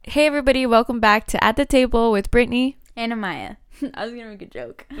Hey everybody, welcome back to At the Table with Brittany and Amaya. I was gonna make a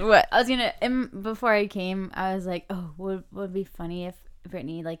joke. What? I was gonna before I came, I was like, oh, would be funny if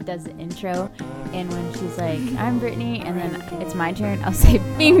Brittany like does the intro, and when she's like, I'm Brittany, and then it's my turn, I'll say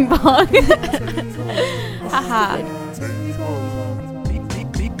bing bong. Haha.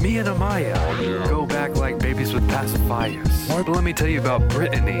 Me and Amaya go back like babies with pacifiers. But let me tell you about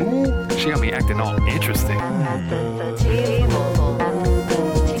Brittany. She got me acting all interesting.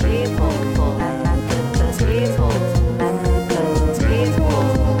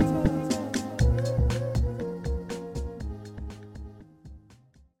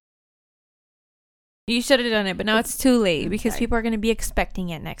 You should have done it, but now it's too late because people are going to be expecting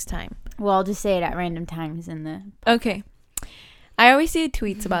it next time. Well, I'll just say it at random times in the. Okay. I always see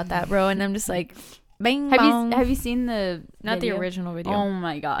tweets about that, bro, and I'm just like, bang, bong. Have you seen the Not video? the original video. Oh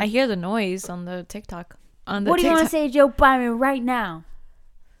my god! I hear the noise on the TikTok. What do you want to say, Joe Biden, right now?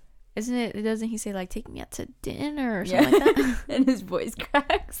 Isn't it? Doesn't he say like, take me out to dinner or something like that? And his voice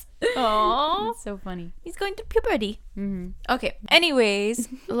cracks. Aww. It's so funny. He's going to puberty. Mm-hmm. Okay. Anyways,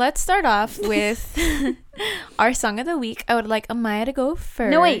 let's start off with our song of the week. I would like Amaya to go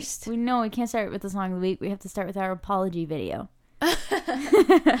first. No, wait. We can't start with the song of the week. We have to start with our apology video.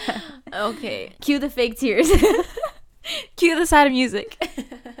 Okay. Cue the fake tears. Cue the sad music.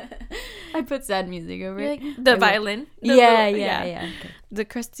 I put sad music over it. Like the violin. Yeah. Okay. The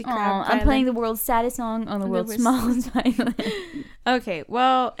Krusty Krab. I'm playing the world's saddest song on the world's smallest violin. Okay,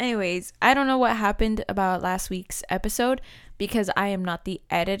 well, anyways, I don't know what happened about last week's episode because I am not the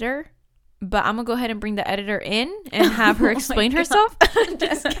editor, but I'm gonna go ahead and bring the editor in and have her explain herself. I'm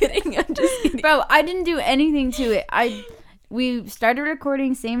just kidding. Bro, I didn't do anything to it. We started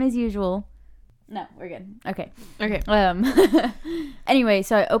recording same as usual. No, we're good. Okay. Anyway,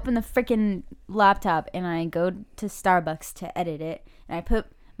 so I open the freaking laptop and I go to Starbucks to edit it, and I put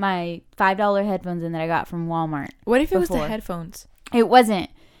my $5 headphones in that I got from Walmart. What if it was the headphones? It wasn't,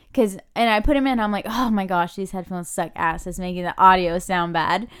 and I put them in. I'm like, oh my gosh, these headphones suck ass. It's making the audio sound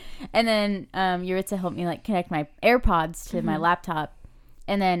bad. And then Yuritsa helped me like connect my AirPods to my laptop,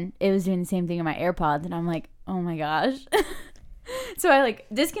 and then it was doing the same thing on my AirPods, and I'm like, oh my gosh. So I like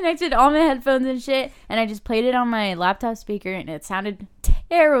disconnected all my headphones and shit, and I just played it on my laptop speaker, and it sounded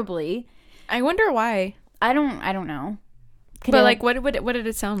terribly. I wonder why. I don't know. But like, what did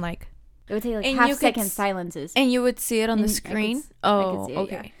it sound like? It would take like half-second silences, and you would see it on the screen. I could see it,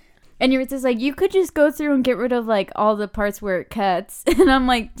 okay. Yeah. And you're just like, you could just go through and get rid of like all the parts where it cuts. And I'm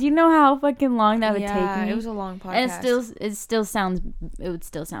like, do you know how fucking long that would take me? Yeah, it was a long podcast. And it would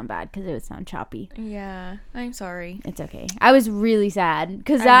still sound bad because it would sound choppy. Yeah, I'm sorry. It's okay. I was really sad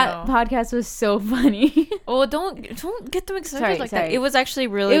because that podcast was so funny. Oh, don't get them excited like that. It was actually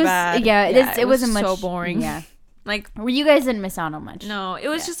really bad. Yeah, it wasn't much. So boring. Yeah. Like, you guys didn't miss out on much. No, it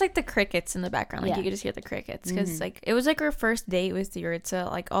was just like the crickets in the background. Like you could just hear the crickets because like it was like her first date with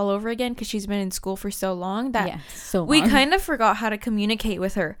Yuritsa like all over again because she's been in school for so long that we kind of forgot how to communicate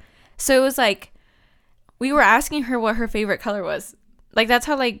with her. So it was like we were asking her what her favorite color was. Like that's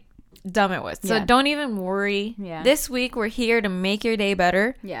how like dumb it was. So don't even worry. Yeah. This week we're here to make your day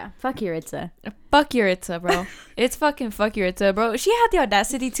better. Yeah. Fuck Yuritsa. Fuck Yuritsa, bro. It's fucking fuck Yuritsa, bro. She had the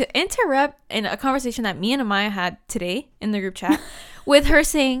audacity to interrupt in a conversation that me and Amaya had today in the group chat with her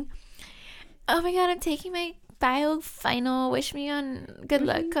saying, oh my god, I'm taking my bio final. Wish me on good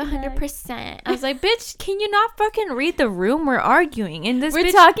luck 100%. I was like, bitch, can you not fucking read the room? We're arguing. And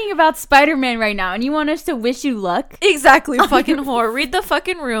we're talking about Spider-Man right now, and you want us to wish you luck? Exactly, fucking whore. Read the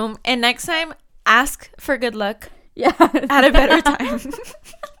fucking room, and next time, ask for good luck. Yeah. At a better time.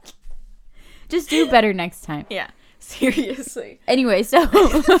 Just do better next time. Yeah. Seriously. Anyway, so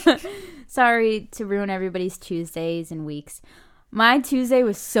sorry to ruin everybody's Tuesdays and weeks. My Tuesday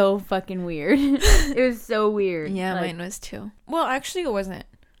was so fucking weird. It was so weird. Yeah, mine was too. Well, actually it wasn't.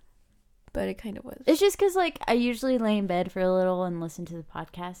 But it kind of was. It's just because like I usually lay in bed for a little and listen to the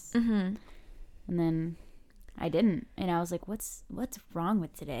podcast. Mm-hmm. And then I didn't. And I was like, what's wrong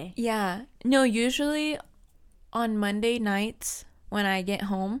with today? Yeah. No, usually on Monday nights when I get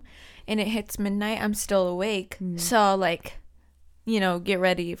home and it hits midnight, I'm still awake. Mm. So I'll like, get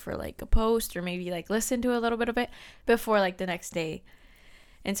ready for like a post or maybe like listen to a little bit of it before like the next day.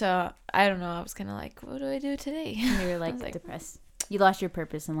 And so I don't know. I was kind of like, what do I do today? You were like depressed. You lost your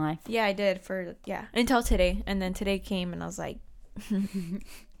purpose in life. Yeah, I did until today. And then today came and I was like,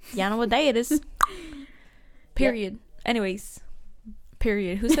 yeah, I know what day it is. Period. Yep. Anyways,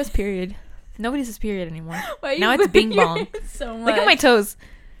 period. Who says period? Nobody says period anymore. Now it's bing bong. So much. Look at my toes.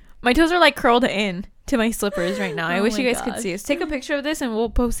 My toes are like curled in. to my slippers right now. I wish you guys could see us. Take a picture of this and we'll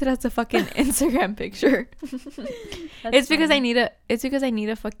post it as a fucking Instagram picture. It's because I need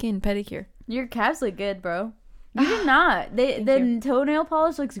a fucking pedicure. Your calves look good, bro. You did not. The toenail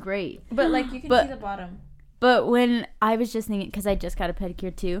polish looks great. But like you can see the bottom. But when I was just thinking, because I just got a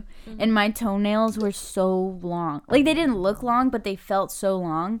pedicure too, and my toenails were so long. Like, they didn't look long, but they felt so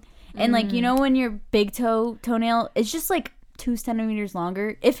long. And, like, you know when your big toenail is just, like, 2 centimeters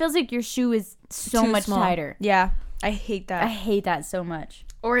longer? It feels like your shoe is so much tighter. Yeah. I hate that. I hate that so much.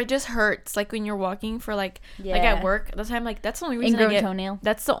 Or it just hurts, like, when you're walking for, like at work. That's time, like, that's the only reason I get... toenail.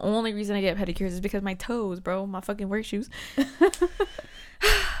 That's the only reason I get pedicures is because my toes, bro. My fucking work shoes.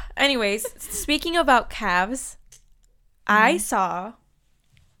 Anyways, speaking about calves, I saw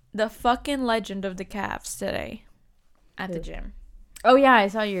the fucking legend of the calves today at the gym. Oh, yeah, I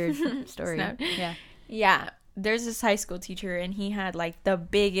saw your story. Yeah. There's this high school teacher, and he had, like, the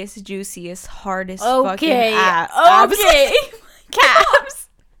biggest, juiciest, hardest fucking abs. Okay. Calves.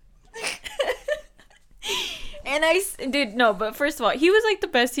 And no, but first of all, he was, like, the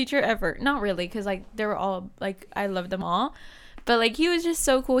best teacher ever. Not really, because, like, they were all, like, I loved them all. But, like, he was just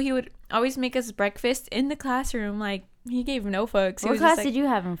so cool. He would always make us breakfast in the classroom. Like, he gave no fucks. What class did you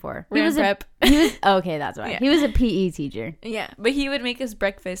have him for? He was prep. Okay, that's why. Yeah. He was a PE teacher. Yeah, but he would make us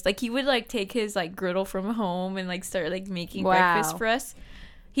breakfast. Like, he would, like, take his, like, griddle from home and, like, start, like, making breakfast for us.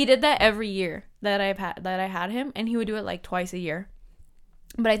 He did that every year that I had him, and he would do it, like, twice a year.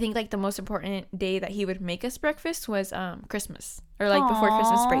 But I think, like, the most important day that he would make us breakfast was Christmas. Or, like, before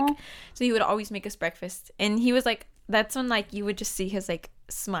Christmas break. So he would always make us breakfast. And he was, like... That's when, like, you would just see his, like,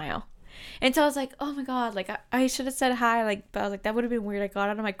 smile. And so I was like, oh, my God. Like, I should have said hi. Like, but I was like, that would have been weird. I got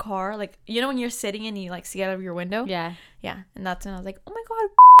out of my car. Like, you know when you're sitting and you, like, see out of your window? Yeah. Yeah. And that's when I was like, oh, my God.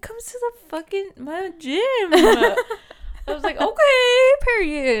 Comes to the fucking my gym. I was like, okay.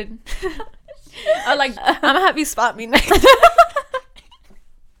 Period. I was like, I'm happy you spot me next.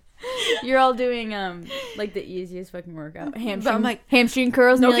 You're all doing like the easiest fucking workout. Hamstring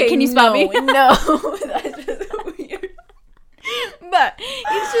curls. And okay, like, can you spot me? No. That's just weird. But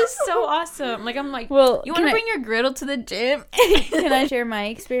he's just so awesome. Like, I'm like, well, you want to bring your griddle to the gym? Can I share my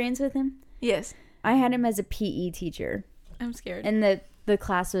experience with him? Yes. I had him as a PE teacher. I'm scared. And the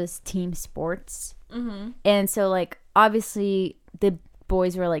class was team sports. Mm-hmm. And so, like, obviously the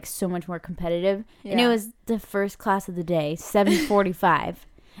boys were, like, so much more competitive. Yeah. And it was the first class of the day, 7:45.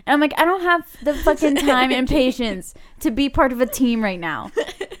 And I'm like, I don't have the fucking time and patience to be part of a team right now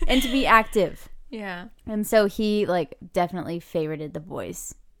and to be active. Yeah. And so he, like, definitely favorited the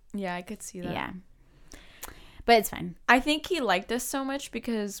boys. Yeah, I could see that. Yeah. But it's fine. I think he liked us so much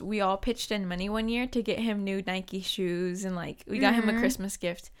because we all pitched in money one year to get him new Nike shoes. And, like, we got him a Christmas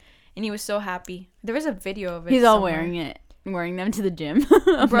gift. And he was so happy. There was a video of it. He's all wearing them to the gym.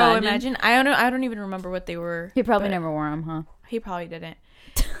 Bro, imagine. I don't even remember what they were. He probably never wore them, huh? He probably didn't.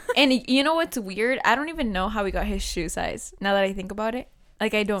 And you know what's weird? I don't even know how he got his shoe size. Now that I think about it,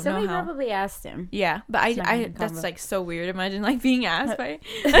 like, I don't know how. Somebody probably asked him. Yeah, but I that's like so weird. Imagine, like, being asked by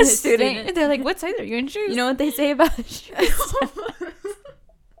a student, and they're like, "What size are you in shoes?" You know what they say about shoes?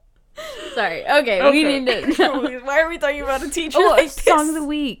 Sorry. Okay, we need to. Why are we talking about a teacher? Oh, like song of the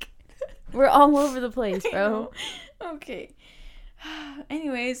week. We're all over the place, bro. Okay.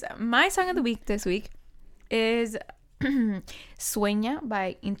 Anyways, my song of the week this week is Sueña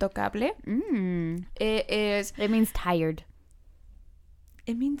by Intocable. It means tired.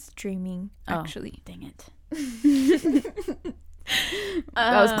 It means dreaming, actually. Oh, dang it.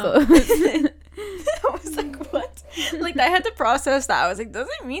 That was close. I was like, what? Like, I had to process that. I was like, does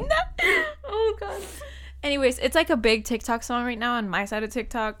it mean that? Oh, God. Anyways, it's like a big TikTok song right now on my side of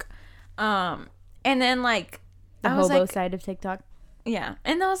TikTok. And then, like, the hobo side of TikTok. Yeah.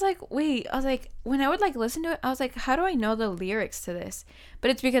 And I was like, wait, when I would, like, listen to it, I was like, how do I know the lyrics to this?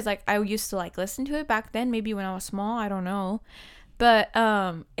 But it's because, like, I used to, like, listen to it back then, maybe when I was small, I don't know. But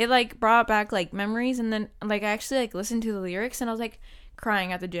it, like, brought back, like, memories. And then, like, I actually, like, listened to the lyrics and I was, like,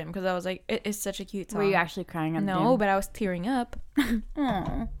 crying at the gym because I was like, it's such a cute song. Were you actually crying at the gym? No, but I was tearing up.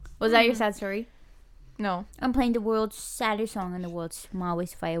 Aww. Was that your sad story? No. I'm playing the world's saddest song on the world's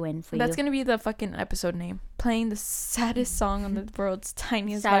smallest violin for you. That's going to be the fucking episode name. Playing the saddest song on the world's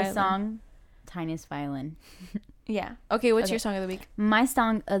tiniest saddest violin. Song, tiniest violin. Yeah. Okay, what's your song of the week? My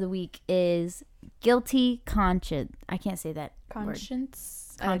song of the week is Guilty Conscience. I can't say that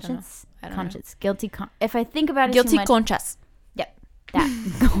Conscience? word. Conscience? I don't Conscience. Guilty if I think about it Guilty too much. Conchas. Yep. That.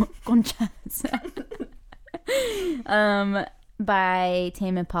 Conchas. By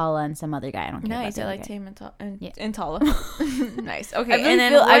Tame Impala and some other guy. I don't care. Nice. I like Tame Impala. Nice. Okay.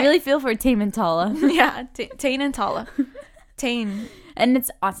 I really feel for Tame Impala. Yeah. Tane Impala. Tane. And it's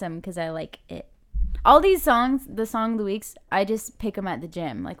awesome because I like it. All these songs, the song of the weeks, I just pick them at the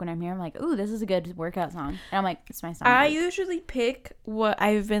gym. Like when I'm here, I'm like, ooh, this is a good workout song. And I'm like, it's my song. I usually pick what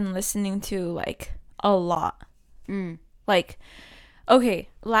I've been listening to like a lot. Like, okay,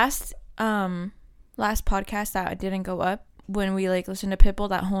 last podcast that didn't go up when we like listened to Pitbull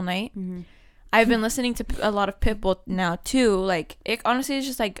that whole night. I've been listening to a lot of Pitbull now too. Like, it honestly is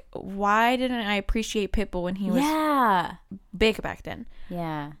just like, why didn't I appreciate Pitbull when he was big back then?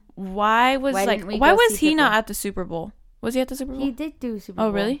 Yeah. Why was he not at the Super Bowl? Was he at the Super Bowl? He did do Super Bowl. Oh,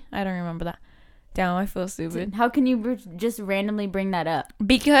 really? I don't remember that. Damn, I feel stupid. How can you just randomly bring that up?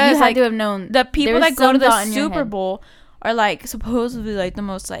 Because you had to have known. The people that go to the Super Bowl are like supposedly like the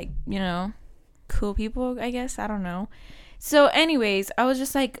most like, you know, cool people, I guess. I don't know. So anyways, I was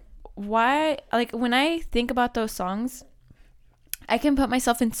just like, why? Like when I think about those songs, I can put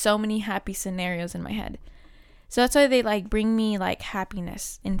myself in so many happy scenarios in my head. So that's why they like bring me like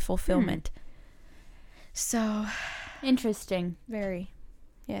happiness and fulfillment. So interesting. Very.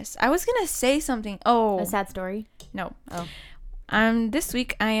 Yes. I was gonna say something. Oh, a sad story? No. Oh. This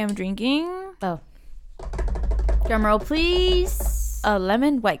week I am drinking. Oh. Drum roll, please. A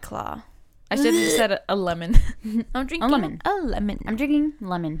lemon White Claw. I should have said a lemon. I'm drinking a lemon. I'm drinking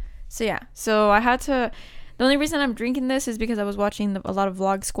lemon. So yeah. So I had to. The only reason I'm drinking this is because I was watching a lot of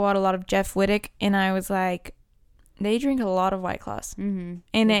Vlog Squad, a lot of Jeff Wittek, and I was like, they drink a lot of White Claws. And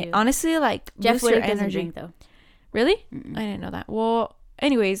it honestly like Jeff boosts your Wittek energy. Doesn't drink though. Really? I didn't know that. Well,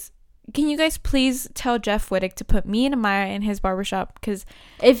 anyways, can you guys please tell Jeff Wittek to put me and Amaya in his barbershop? Because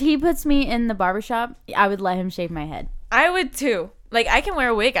if he puts me in the barbershop, I would let him shave my head. I would too. Like, I can wear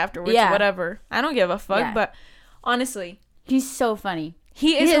a wig afterwards, whatever. I don't give a fuck, but honestly. He's so funny.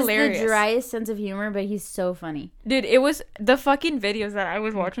 He is hilarious. He has the driest sense of humor, but he's so funny. Dude, it was the fucking videos that I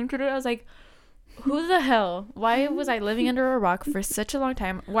was watching today. I was like, who the hell? Why was I living under a rock for such a long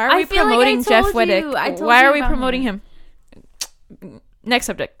time? Why are we promoting Jeff Wittek? Why are we promoting him? Next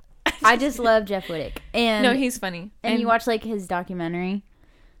subject. I just love Jeff Wittek. And no, he's funny. And you watch like his documentary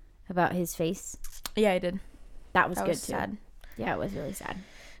about his face? Yeah, I did. That was good too. Sad. Yeah, it was really sad.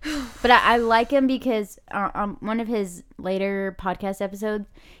 But I like him because on one of his later podcast episodes,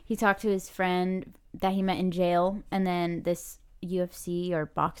 he talked to his friend that he met in jail, and then this UFC or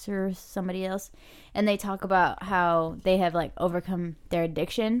boxer or somebody else, and they talk about how they have like overcome their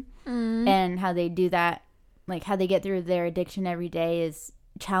addiction and how they do that, like how they get through their addiction every day is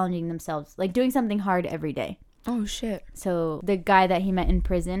challenging themselves, like doing something hard every day. Oh shit. So the guy that he met in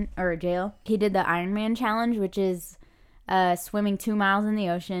prison or jail, he did the Ironman challenge, which is swimming 2 miles in the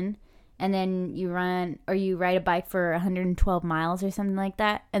ocean, and then you run or you ride a bike for 112 miles or something like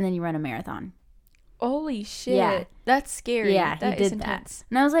that, and then you run a marathon. Holy shit. Yeah. That's scary. Yeah, that he did that.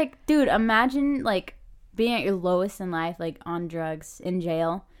 And I was like, dude, imagine like being at your lowest in life, like on drugs, in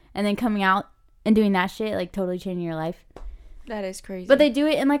jail, and then coming out and doing that shit, like totally changing your life. That is crazy. But they do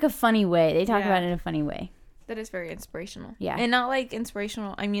it in like a funny way. They talk about it in a funny way. That is very inspirational. Yeah. And not like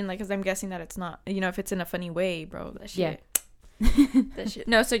inspirational. I mean, like, because I'm guessing that it's not, you know, if it's in a funny way, bro, that shit. Yeah. That shit.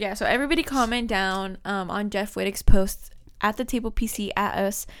 No, so yeah. So everybody comment down on Jeff Wittek's posts at the table PC at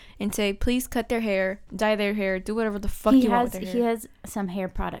us and say, please cut their hair, dye their hair, do whatever the fuck you want with their hair. He has some hair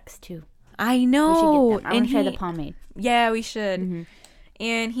products too. I know. We should get them. I want to try the pomade. Yeah, we should. Mm-hmm.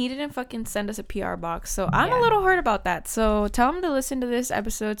 And he didn't fucking send us a PR box. So I'm a little hurt about that. So tell him to listen to this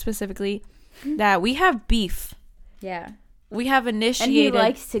episode specifically that we have beef. Yeah. We have initiated and he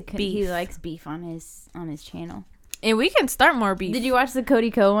likes beef. He likes beef on his channel. And we can start more beef. Did you watch the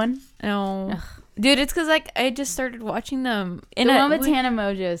Cody Ko one? No. Ugh. Dude, it's because like I just started watching them. The one with Tana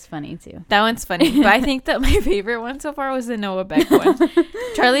Mojo is funny too. That one's funny. But I think that my favorite one so far was the Noah Beck one.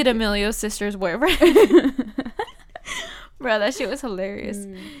 Charli D'Amelio's sister's boyfriend. Bro, that shit was hilarious.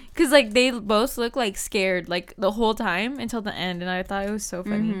 Because, like, they both look, like, scared, like, the whole time until the end. And I thought it was so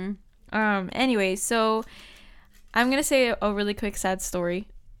funny. Anyway, so I'm going to say a really quick sad story.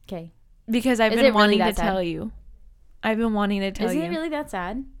 Okay. Because I've been wanting to tell you. I've been wanting to tell you. Is it really that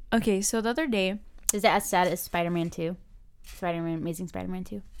sad? Okay, so the other day. Is it as sad as Spider-Man 2? Amazing Spider-Man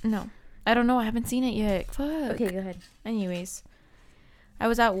 2? No. I don't know. I haven't seen it yet. Fuck. Okay, go ahead. Anyways. I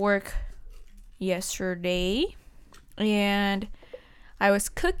was at work yesterday. And I was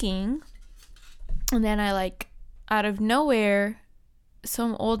cooking, and then I, like, out of nowhere,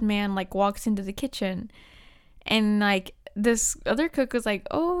 some old man, like, walks into the kitchen, and, like, this other cook was like,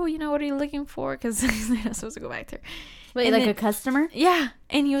 oh, you know, what are you looking for? Because they're not supposed to go back there. Wait, and like then, a customer? Yeah.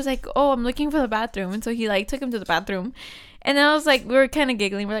 And he was like, oh, I'm looking for the bathroom. And so he like took him to the bathroom. And then I was like, we were kind of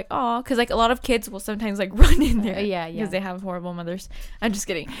giggling. We're like, oh, because like a lot of kids will sometimes like run in there. Yeah. Because they have horrible mothers. I'm just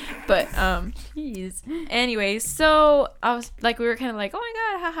kidding. But, jeez. Anyways, so I was like, we were kind of like, oh my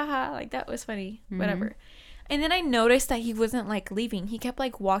God, ha ha ha. Like, that was funny. Mm-hmm. Whatever. And then I noticed that he wasn't like leaving. He kept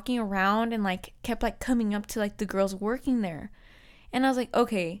like walking around and like kept like coming up to like the girls working there. And I was like,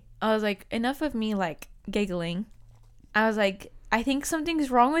 okay. I was like, enough of me like giggling. I was like, I think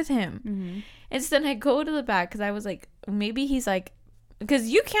something's wrong with him. Mm-hmm. And so then I go to the back because I was like, maybe he's like, because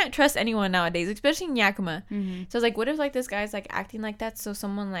you can't trust anyone nowadays, especially in Yakima. Mm-hmm. So I was like, what if like this guy's like acting like that? So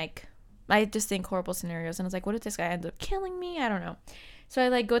someone like, I just think horrible scenarios. And I was like, what if this guy ends up killing me? I don't know. So I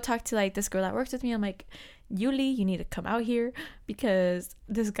like go talk to like this girl that works with me. I'm like, Yuli, you need to come out here because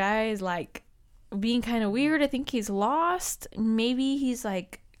this guy is like being kind of weird. I think he's lost. Maybe he's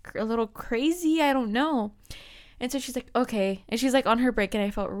like a little crazy. I don't know. And so she's like, okay. And she's like on her break and I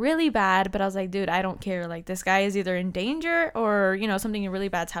felt really bad. But I was like, dude, I don't care. Like this guy is either in danger or, you know, something really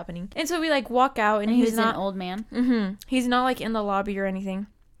bad's happening. And so we like walk out and he's not an old man. Mm-hmm. He's not like in the lobby or anything.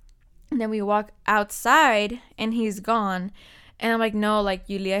 And then we walk outside and he's gone. And I'm like, no, like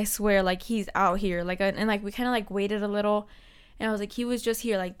Yuli, I swear, like he's out here. Like, and like we kind of like waited a little. And I was like, he was just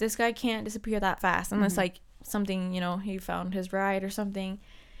here. Like this guy can't disappear that fast unless like something, you know, he found his ride or something.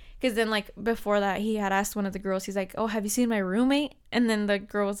 Because then, like, before that, he had asked one of the girls, he's like, oh, have you seen my roommate? And then the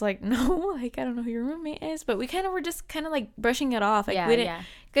girl was like, no, like, I don't know who your roommate is. But we kind of were just kind of, like, brushing it off. Like, we didn't,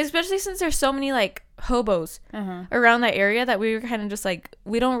 cause especially since there's so many, like, hobos around that area that we were kind of just, like,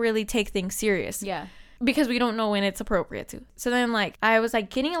 we don't really take things serious. Yeah. Because we don't know when it's appropriate to. So then, like, I was,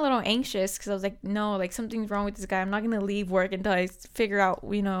 like, getting a little anxious because I was like, no, like, something's wrong with this guy. I'm not going to leave work until I figure out,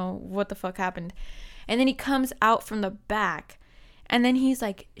 you know, what the fuck happened. And then he comes out from the back. And then he's,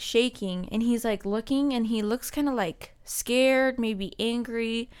 like, shaking, and he's, like, looking, and he looks kind of, like, scared, maybe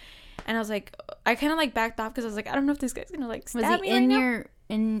angry. And I was, like, I kind of, like, backed off because I was, like, I don't know if this guy's going to, like, stab me right now.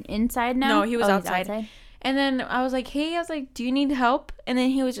 Inside now? No, he was outside. And then I was, like, hey, I was, like, do you need help? And then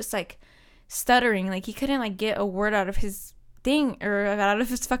he was just, like, stuttering. Like, he couldn't, like, get a word out of his thing or out of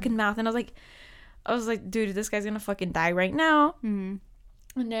his fucking mouth. And I was, like, dude, this guy's going to fucking die right now.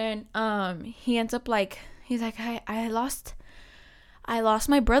 Mm-hmm. And then he ends up, like, he's, like, I lost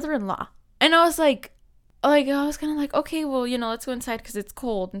my brother-in-law. And I was like I was kind of like, okay, well, you know, let's go inside because it's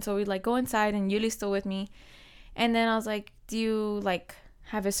cold. And so we like go inside and Yuli's still with me. And then I was like, do you like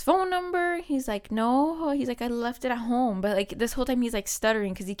have his phone number? He's like, no. He's like, I left it at home. But like this whole time he's like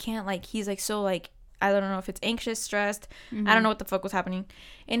stuttering because he can't like, he's like so like, I don't know if it's anxious, stressed. Mm-hmm. I don't know what the fuck was happening.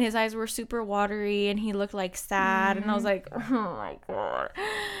 And his eyes were super watery and he looked like sad. Mm-hmm. And I was like, oh my God.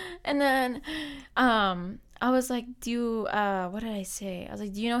 And then I was like, what did I say? I was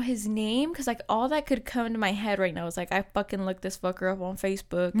like, do you know his name? Because, like, all that could come into my head right now was, like, I fucking looked this fucker up on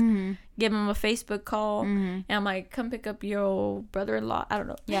Facebook, give him a Facebook call, and I'm like, come pick up your brother-in-law. I don't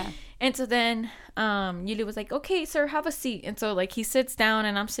know. Yeah. And so then Yuli was like, okay, sir, have a seat. And so, like, he sits down,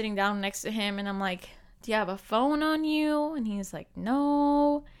 and I'm sitting down next to him, and I'm like, do you have a phone on you? And he's like,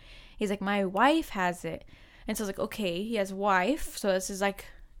 no. He's like, my wife has it. And so I was like, okay, he has a wife. So this is, like,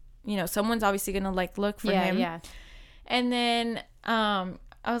 you know, someone's obviously gonna like look for him. Yeah. And then I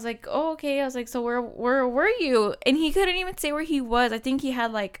was like, oh, okay. I was like, so where were you? And he couldn't even say where he was. I think he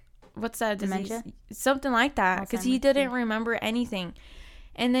had like, what's that disease? Dementia? Something like that, because he didn't remember anything.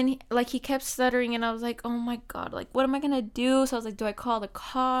 And then he kept stuttering, and I was like, oh my God, like what am I gonna do? So I was like, do I call the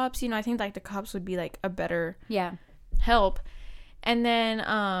cops? You know, I think like the cops would be like a better help. And then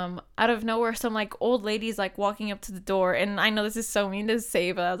out of nowhere, some like old lady's like walking up to the door, and I know this is so mean to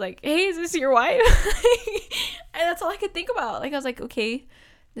say, but I was like, hey, is this your wife? And that's all I could think about. Like I was like, okay,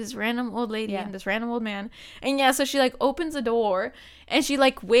 this random old lady and this random old man. And yeah, so she like opens the door and she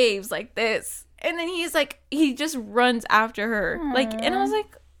like waves like this, and then he just runs after her. Aww. Like, and I was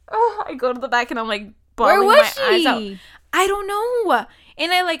like, oh, I go to the back and I'm like bawling my eyes out. I don't know.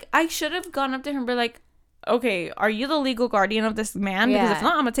 And I should have gone up to her and be like, okay, are you the legal guardian of this man? Because if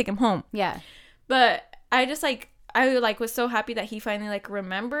not, I'm gonna take him home. Yeah. But I just I was so happy that he finally like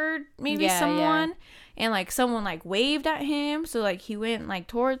remembered maybe someone, and like someone like waved at him, so like he went like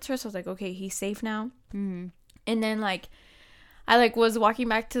towards her. So I was like, okay, he's safe now. Mm-hmm. And then like I like was walking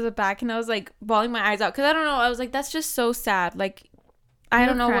back to the back, and I was like bawling my eyes out because I don't know. I was like, that's just so sad. Like I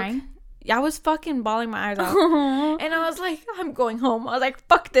don't know what. I was fucking bawling my eyes out. And I was like, I'm going home. I was like,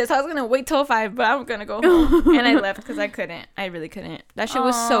 fuck this. I was going to wait till 5, but I'm going to go home. And I left because I couldn't. I really couldn't. That shit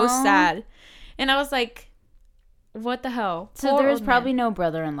was so sad. And I was like, what the hell? So there was probably no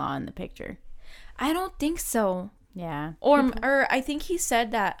brother-in-law in the picture. I don't think so. Yeah. Or I think he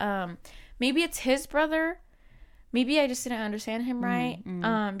said that maybe it's his brother. Maybe I just didn't understand him right.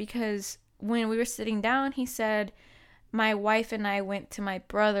 Because when we were sitting down, he said, my wife and I went to my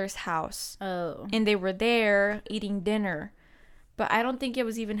brother's house. Oh. And they were there eating dinner. But I don't think it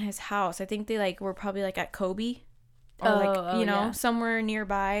was even his house. I think they, like, were probably, like, at Kobe. Or, you know, somewhere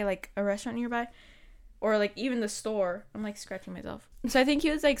nearby, like, a restaurant nearby. Or, like, even the store. I'm, like, scratching myself. So I think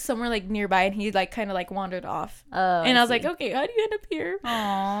he was, like, somewhere, like, nearby. And he, like, kind of, like, wandered off. Oh, and I was like, okay, how do you end up here?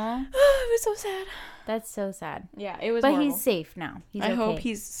 Aww. It was so sad. That's so sad. Yeah, it was But horrible. he's safe now. I hope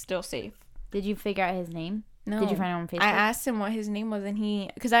he's still safe. Did you figure out his name? No. Did you find him on Facebook? I asked him what his name was, and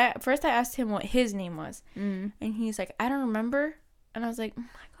because I asked him what his name was. And he's like, I don't remember. And I was like, oh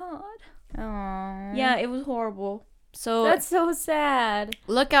my God. Aww. Yeah, it was horrible. So that's so sad.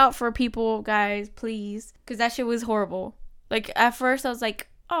 Look out for people, guys, please. Because that shit was horrible. Like, at first, I was like,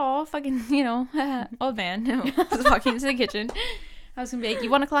 oh, fucking, you know, old man. I was walking into the kitchen. I was going to be like, you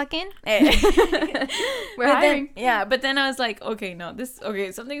want to clock in? We're hiring. But then I was like, okay, no,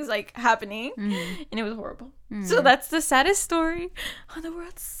 something's, like, happening. And it was horrible. So that's the saddest story on the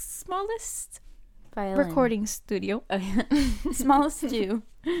world's smallest recording studio. Smallest stew.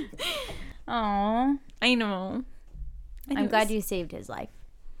 Aww. I know. I'm glad you saved his life.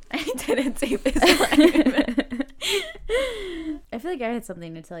 I didn't save his life. I feel like I had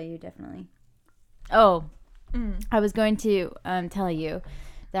something to tell you, definitely. Oh, I was going to tell you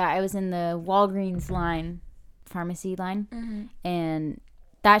that I was in the Walgreens pharmacy line, and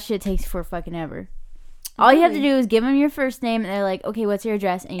that shit takes for fucking ever. All you have to do is give them your first name, and they're like, okay, what's your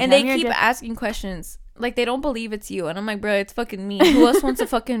address? And they keep asking questions. Like, they don't believe it's you. And I'm like, bro, it's fucking me. Who else wants to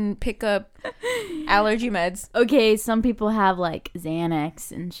fucking pick up allergy meds? Okay, some people have, like,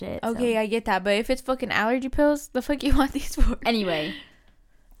 Xanax and shit. Okay, I get that. But if it's fucking allergy pills, the fuck you want these for? Anyway,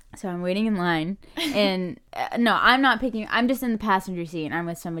 so I'm waiting in line. And, no, I'm not picking... I'm just in the passenger seat, and I'm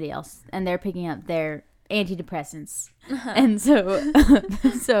with somebody else. And they're picking up their antidepressants. And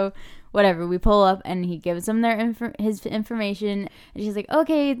so... whatever, we pull up, and he gives them his information. And she's like,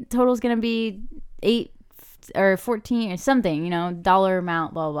 okay, total's going to be 8 or 14 or something, you know, dollar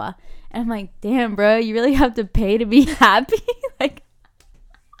amount, blah, blah, blah. And I'm like, damn, bro, you really have to pay to be happy? Like,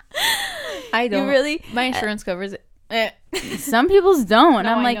 I don't. You really? My insurance covers it. Some people's don't. And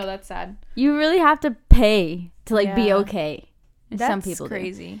I'm like, I know, that's sad. You really have to pay to, like, be okay. That's some people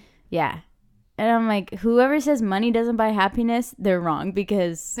crazy. Do. Yeah. And I'm like, whoever says money doesn't buy happiness, they're wrong,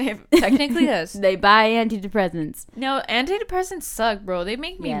 because it technically does. They buy antidepressants. No, antidepressants suck, bro. They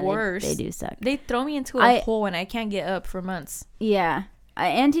make me worse. They do suck. They throw me into a hole and I can't get up for months. Yeah.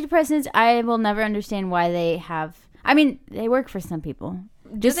 Antidepressants, I will never understand why they have... I mean, they work for some people.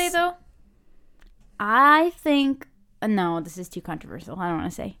 Do they, though? I think... No, this is too controversial. I don't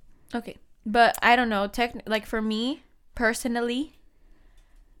want to say. Okay. But I don't know. Like, for me, personally...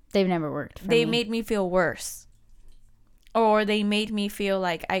 They've never worked. They made me feel worse. Or they made me feel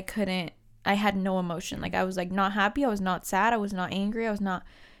like I had no emotion. Like, I was, like, not happy. I was not sad. I was not angry.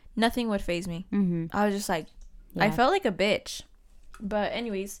 Nothing would faze me. I was just like, I felt like a bitch. But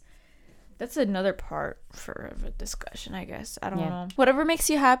anyways, that's another part for a discussion, I guess. I don't know. Whatever makes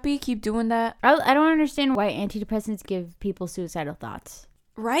you happy, keep doing that. I don't understand why antidepressants give people suicidal thoughts.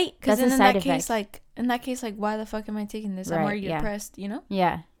 Right? Because in that case, why the fuck am I taking this? I'm already depressed, you know?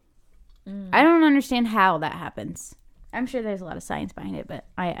 Yeah. I don't understand how that happens. I'm sure there's a lot of science behind it, but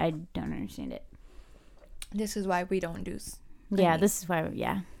I don't understand it. This is why we don't do... This is why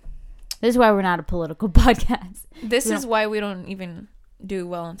we're not a political podcast. This is why we don't even do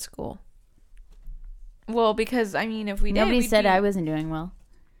well in school. Well, because, I mean, if we did... Nobody said I wasn't doing well.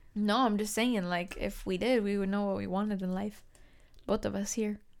 No, I'm just saying, like, if we did, we would know what we wanted in life. Both of us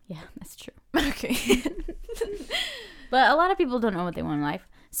here. Yeah, that's true. Okay. But a lot of people don't know what they want in life.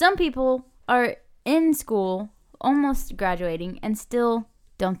 Some people are in school, almost graduating, and still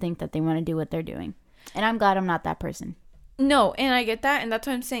don't think that they want to do what they're doing. And I'm glad I'm not that person. No, and I get that, and that's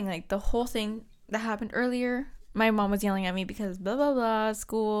what I'm saying. Like, the whole thing that happened earlier, my mom was yelling at me because blah, blah, blah,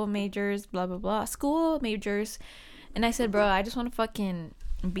 school majors, blah, blah, blah, school majors. And I said, bro, I just want to fucking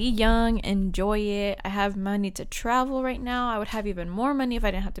be young, enjoy it. I have money to travel right now. I would have even more money if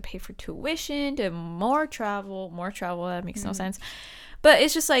I didn't have to pay for tuition, to more travel. That makes no sense. But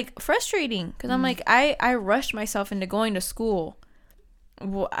it's just, like, frustrating because I'm like, I rushed myself into going to school.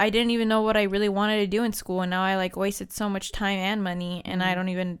 Well, I didn't even know what I really wanted to do in school, and now I, like, wasted so much time and money, and I don't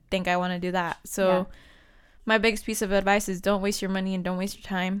even think I want to do that. So my biggest piece of advice is don't waste your money and don't waste your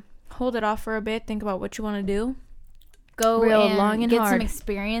time. Hold it off for a bit. Think about what you want to do. Go real long and get hard. Some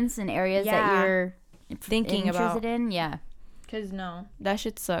experience in areas that you're thinking interested about in. Yeah. Because no, that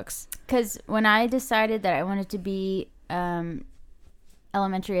shit sucks. Because when I decided that I wanted to be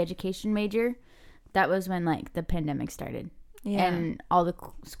elementary education major, that was when like the pandemic started. Yeah. And all the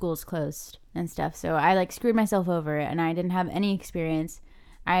schools closed and stuff. So I like screwed myself over and I didn't have any experience.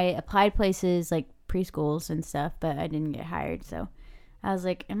 I applied places like preschools and stuff, but I didn't get hired. So I was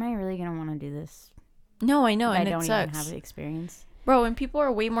like, am I really going to want to do this? No, I know. And I don't even have the experience. Bro, and people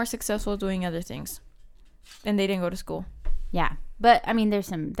are way more successful doing other things. And they didn't go to school. Yeah. But I mean, there's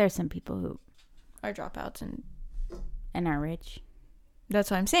some people who are dropouts and are rich. That's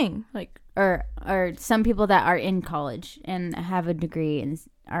what I'm saying. Like, or some people that are in college and have a degree and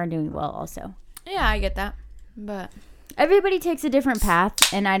are doing well also. Yeah, I get that. But everybody takes a different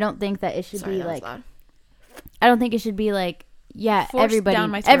path, and I don't think that it should be like. I don't think it should be like, yeah,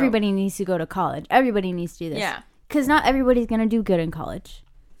 everybody needs to go to college. Everybody needs to do this. Yeah. Because not everybody's gonna do good in college.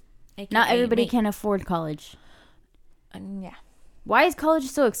 Not everybody can afford college. Yeah. Why is college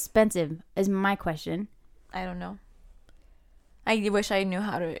so expensive? Is my question. I don't know. I wish I knew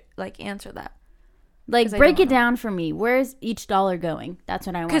how to like answer that. Like, break it down for me. Where's each dollar going? That's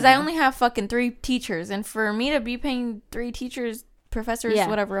what I want. Because I only have fucking 3 teachers, and for me to be paying 3 teachers, professors,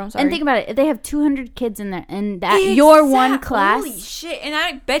 whatever, I'm sorry. And think about it. If they have 200 kids in there, and that your one class. Holy shit! And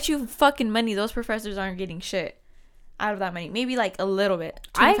I bet you fucking money those professors aren't getting shit out of that money. Maybe like a little bit.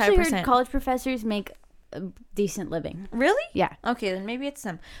 25%. I actually heard college professors make a decent living. Really? Yeah. Okay, then maybe it's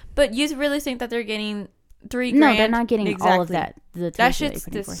them. But you really think that they're getting $3,000? No, they're not getting all of that. That shit's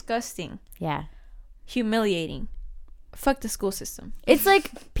disgusting. Yeah. Humiliating. Fuck the school system. It's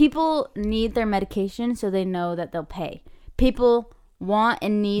like people need their medication so they know that they'll pay. People want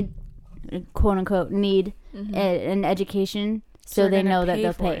and need, quote unquote, need an education so they know that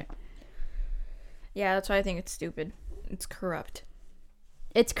they'll pay. Yeah, that's why I think it's stupid. It's corrupt.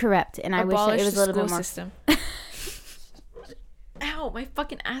 It's corrupt, and I wish that it was a little bit more. System. Ow, my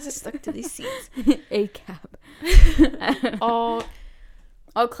fucking ass is stuck to these seats. ACAB. All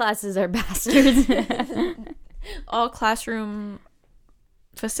classes are bastards. All classroom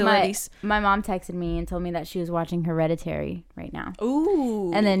facilities. My mom texted me and told me that she was watching Hereditary right now.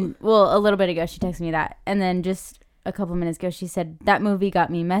 Ooh. And then, well, a little bit ago, she texted me that. And then just a couple minutes ago, she said, that movie got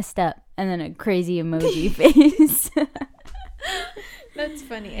me messed up. And then a crazy emoji face. That's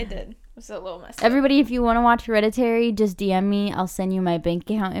funny. It did. It was a little messed up. Everybody, if you want to watch Hereditary, just DM me. I'll send you my bank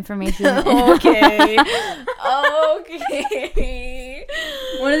account information. Okay. Okay.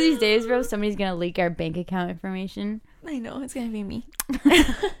 One of these days, bro, somebody's going to leak our bank account information. I know. It's going to be me.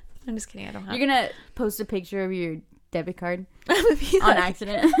 I'm just kidding. I don't have. You're going to post a picture of your debit card on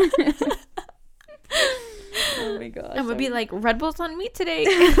accident. Oh my gosh. I'm going to be like, Red Bull's on me today.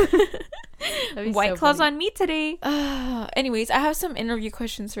 White Claw's on me today. Anyways, I have some interview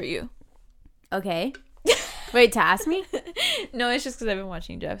questions for you. Okay. Wait, to ask me? No, it's just because I've been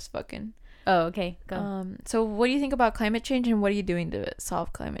watching Jeff's fucking. Oh, okay. Go. So what do you think about climate change, and what are you doing to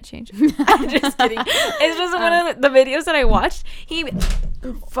solve climate change? I'm just kidding. It's just one of the videos that I watched.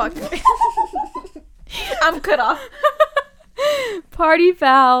 Fuck. I'm cut off. Party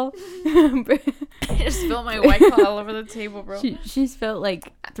foul. I just spilled my White Claw all over the table, bro. She spilled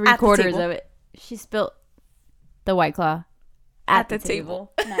like 3/4 of it. She spilled the White Claw at the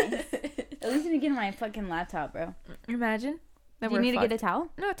table. Nice. At least I didn't get on my fucking laptop, bro. Imagine. Do you need to get a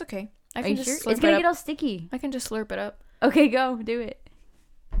towel? No, it's okay. Are you sure? It's gonna get all sticky. I can just slurp it up. Okay, go. Do it.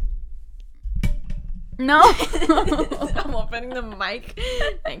 No. I'm opening the mic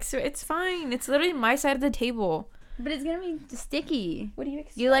next to it. It's fine. It's literally my side of the table. But it's gonna be sticky. What do you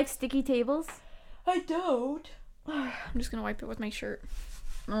expect? You like sticky tables? I don't. I'm just gonna wipe it with my shirt.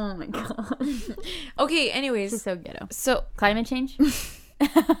 Oh my god. Okay, anyways. This is so ghetto. So, climate change?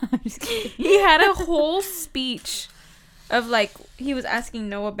 I'm just kidding. He had a whole speech of like, he was asking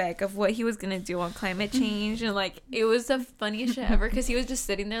Noah Beck of what he was gonna do on climate change, and like, it was the funniest shit ever, because he was just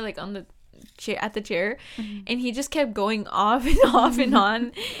sitting there like on the chair, at the chair, and he just kept going off and off and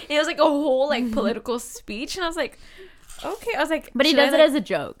on. It was like a whole like political speech, and I was like, okay. I was like, but he does it as a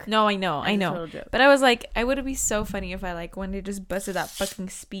joke. No, I know. But I was like, I would be so funny if I like one day just busted that fucking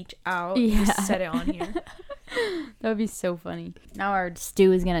speech out and just said it on here. That would be so funny. Now our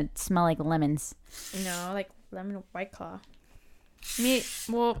stew is gonna smell like lemons. No, like lemon White Claw. Me,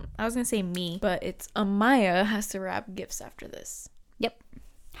 well, I was gonna say me, but it's Amaya has to wrap gifts after this. Yep,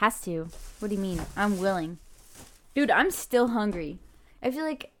 has to. What do you mean? I'm willing. Dude, I'm still hungry. I feel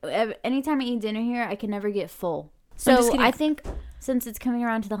like anytime I eat dinner here, I can never get full. So I think since it's coming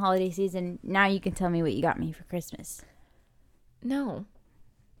around to the holiday season, now you can tell me what you got me for Christmas. No.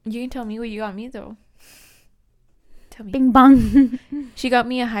 You can tell me what you got me, though. Tell me. Bing bong. She got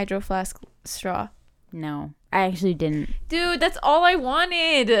me a Hydro Flask straw. No. I actually didn't. Dude, that's all I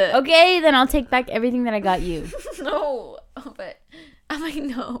wanted. Okay, then I'll take back everything that I got you. No. But I'm like,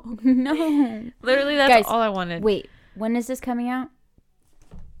 no. No. Literally, that's Guys, all I wanted. Wait, when is this coming out?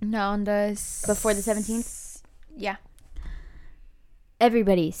 No, on the... Before the 17th? Yeah.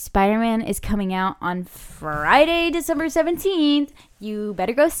 Everybody, Spider-Man is coming out on Friday, December 17th. You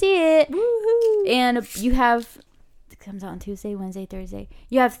better go see it. Woohoo. And you have... It comes out on Tuesday, Wednesday, Thursday.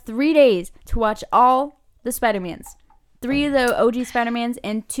 You have 3 days to watch all the Spider-Mans. 3 of the OG Spider-Mans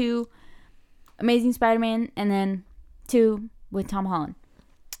and 2 Amazing Spider-Man, and then 2 with Tom Holland.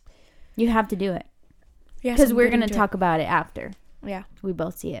 You have to do it. Because we're going to talk about it after. Yeah. We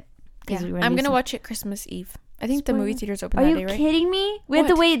both see it. Yeah. I'm going to watch it Christmas Eve. I think the movie theater's open that day, right? Are you kidding me? We have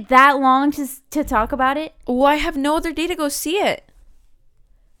to wait that long to talk about it? Well, I have no other day to go see it.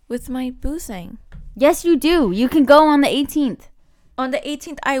 With my boo thing. Yes, you do. You can go on the 18th. On the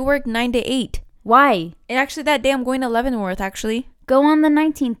 18th, I work 9 to 8. Why? And actually, that day I'm going to Leavenworth, actually. Go on the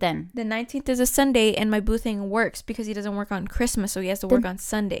 19th then. The 19th is a Sunday, and my boo thing works because he doesn't work on Christmas, so he has to work on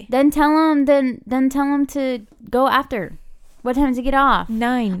Sunday. Then tell him to go after. What time does it get off?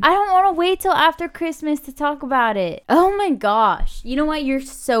 9. I don't want to wait till after Christmas to talk about it. Oh my gosh. You know what? You're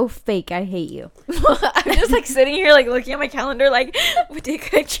so fake. I hate you. I'm just like sitting here like looking at my calendar like, what day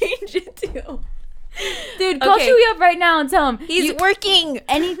could I change it to? Dude, call Chewy up right now and tell him. He's working.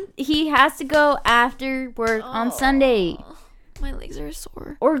 And he has to go after work on Sunday. My legs are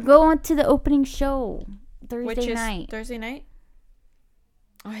sore. Or go on to the opening show Thursday night. Thursday night?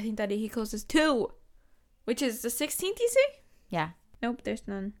 Oh, I think that day he closes 2. Which is the 16th, you say? Yeah. Nope, there's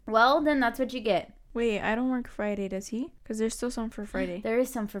none. Well, then that's what you get. Wait, I don't work Friday, does he? Because there's still some for Friday. There is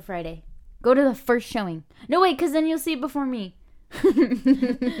some for Friday. Go to the first showing. No, wait, because then you'll see it before me.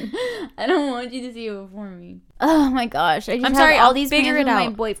 I don't want you to see it before me. Oh my gosh. I'm sorry, all these figure it out. My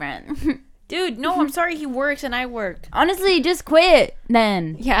boyfriend. Dude, no, I'm sorry. He works and I work. Honestly, just quit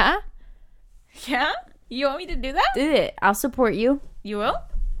then. Yeah? Yeah? You want me to do that? Do it. I'll support you. You will?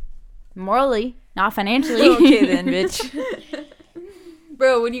 Morally, not financially. Okay then, bitch.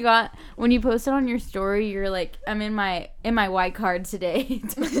 Bro, when you posted on your story, you're like, I'm in my white card today.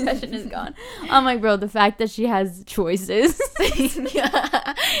 Depression is gone. I'm like, bro, the fact that she has choices.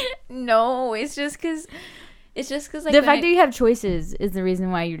 No, it's just because like the fact that you have choices is the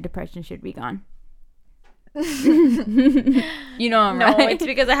reason why your depression should be gone. You know I'm right. No, it's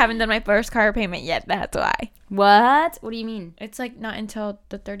because I haven't done my first car payment yet. That's why. What? What do you mean? It's like not until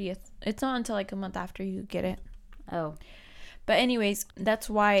the 30th. It's not until like a month after you get it. Oh. But anyways, that's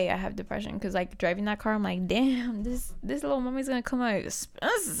why I have depression. Because like driving that car, I'm like, damn, this little mommy's gonna come out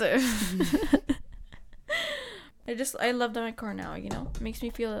expensive. I love my car now. You know, it makes me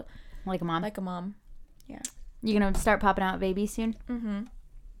feel like a mom. Like a mom. Yeah. You gonna start popping out babies soon? Mm-hmm.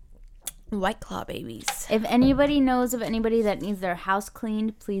 White Claw babies. If anybody knows of anybody that needs their house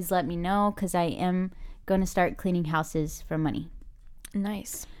cleaned, please let me know, because I am going to start cleaning houses for money.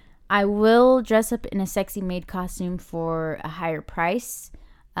 Nice. I will dress up in a sexy maid costume for a higher price,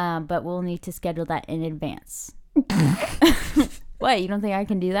 but we'll need to schedule that in advance. What? You don't think I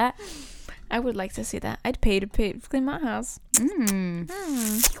can do that? I would like to see that. I'd pay to clean my house. Damn,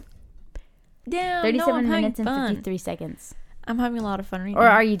 37 minutes and 53 seconds. I'm having a lot of fun right now. Or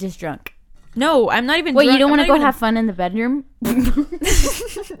are you just drunk? No, I'm not even drunk. Wait, you don't want to go have fun in the bedroom? I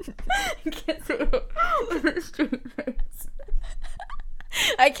can't say it.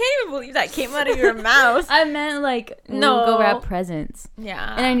 I can't even believe that came out of your mouth. I meant like, no, we'll go wrap presents.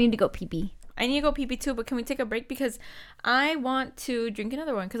 Yeah. And I need to go pee-pee. I need to go pee-pee too, but can we take a break? Because I want to drink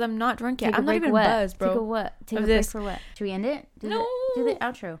another one because I'm not drunk yet. I'm not even buzzed, bro. Take a what? Take a break for what? Should we end it? Do the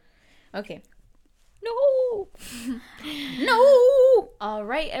outro. Okay. No. No. All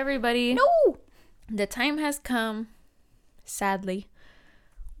right, everybody. No. The time has come, sadly,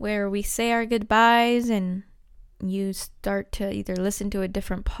 where we say our goodbyes and you start to either listen to a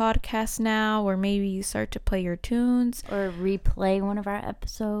different podcast now, or maybe you start to play your tunes. Or replay one of our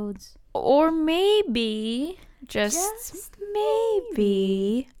episodes. Or maybe, just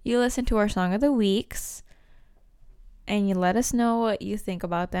maybe, you listen to our Song of the Weeks and you let us know what you think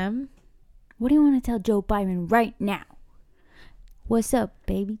about them. What do you want to tell Joe Byron right now? What's up,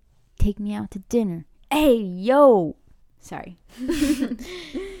 baby? Take me out to dinner. Hey, yo. Sorry.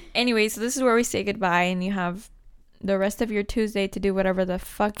 Anyway, so this is where we say goodbye and you have the rest of your Tuesday to do whatever the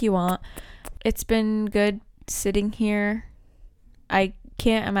fuck you want. It's been good sitting here. I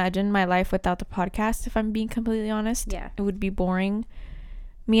can't imagine my life without the podcast, if I'm being completely honest. Yeah. It would be boring.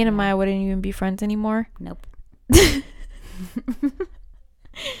 Me and Amaya wouldn't even be friends anymore. Nope.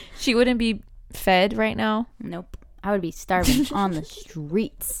 She wouldn't be fed right now. Nope. I would be starving on the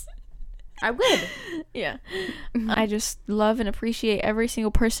streets. I would. Yeah. I just love and appreciate every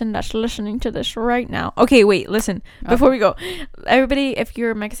single person that's listening to this right now. Okay, wait, listen. Before we go, everybody, if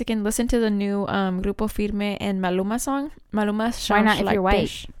you're Mexican, listen to the new Grupo Firme and Maluma song. Maluma sounds Why not if like you're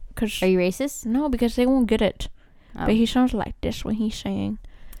white? Are you racist? No, because they won't get it. Oh. But he sounds like this when he's saying.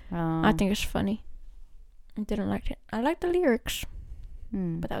 I think it's funny. I didn't like it. I like the lyrics.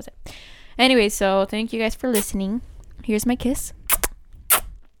 But that was it. Anyway, so thank you guys for listening. Here's my kiss.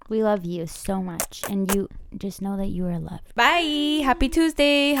 We love you so much. And you just know that you are loved. Bye. Happy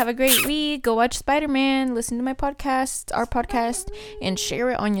Tuesday. Have a great week. Go watch Spider-Man. Listen to my podcast, our podcast, and share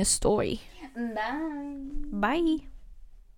it on your story. Bye. Bye.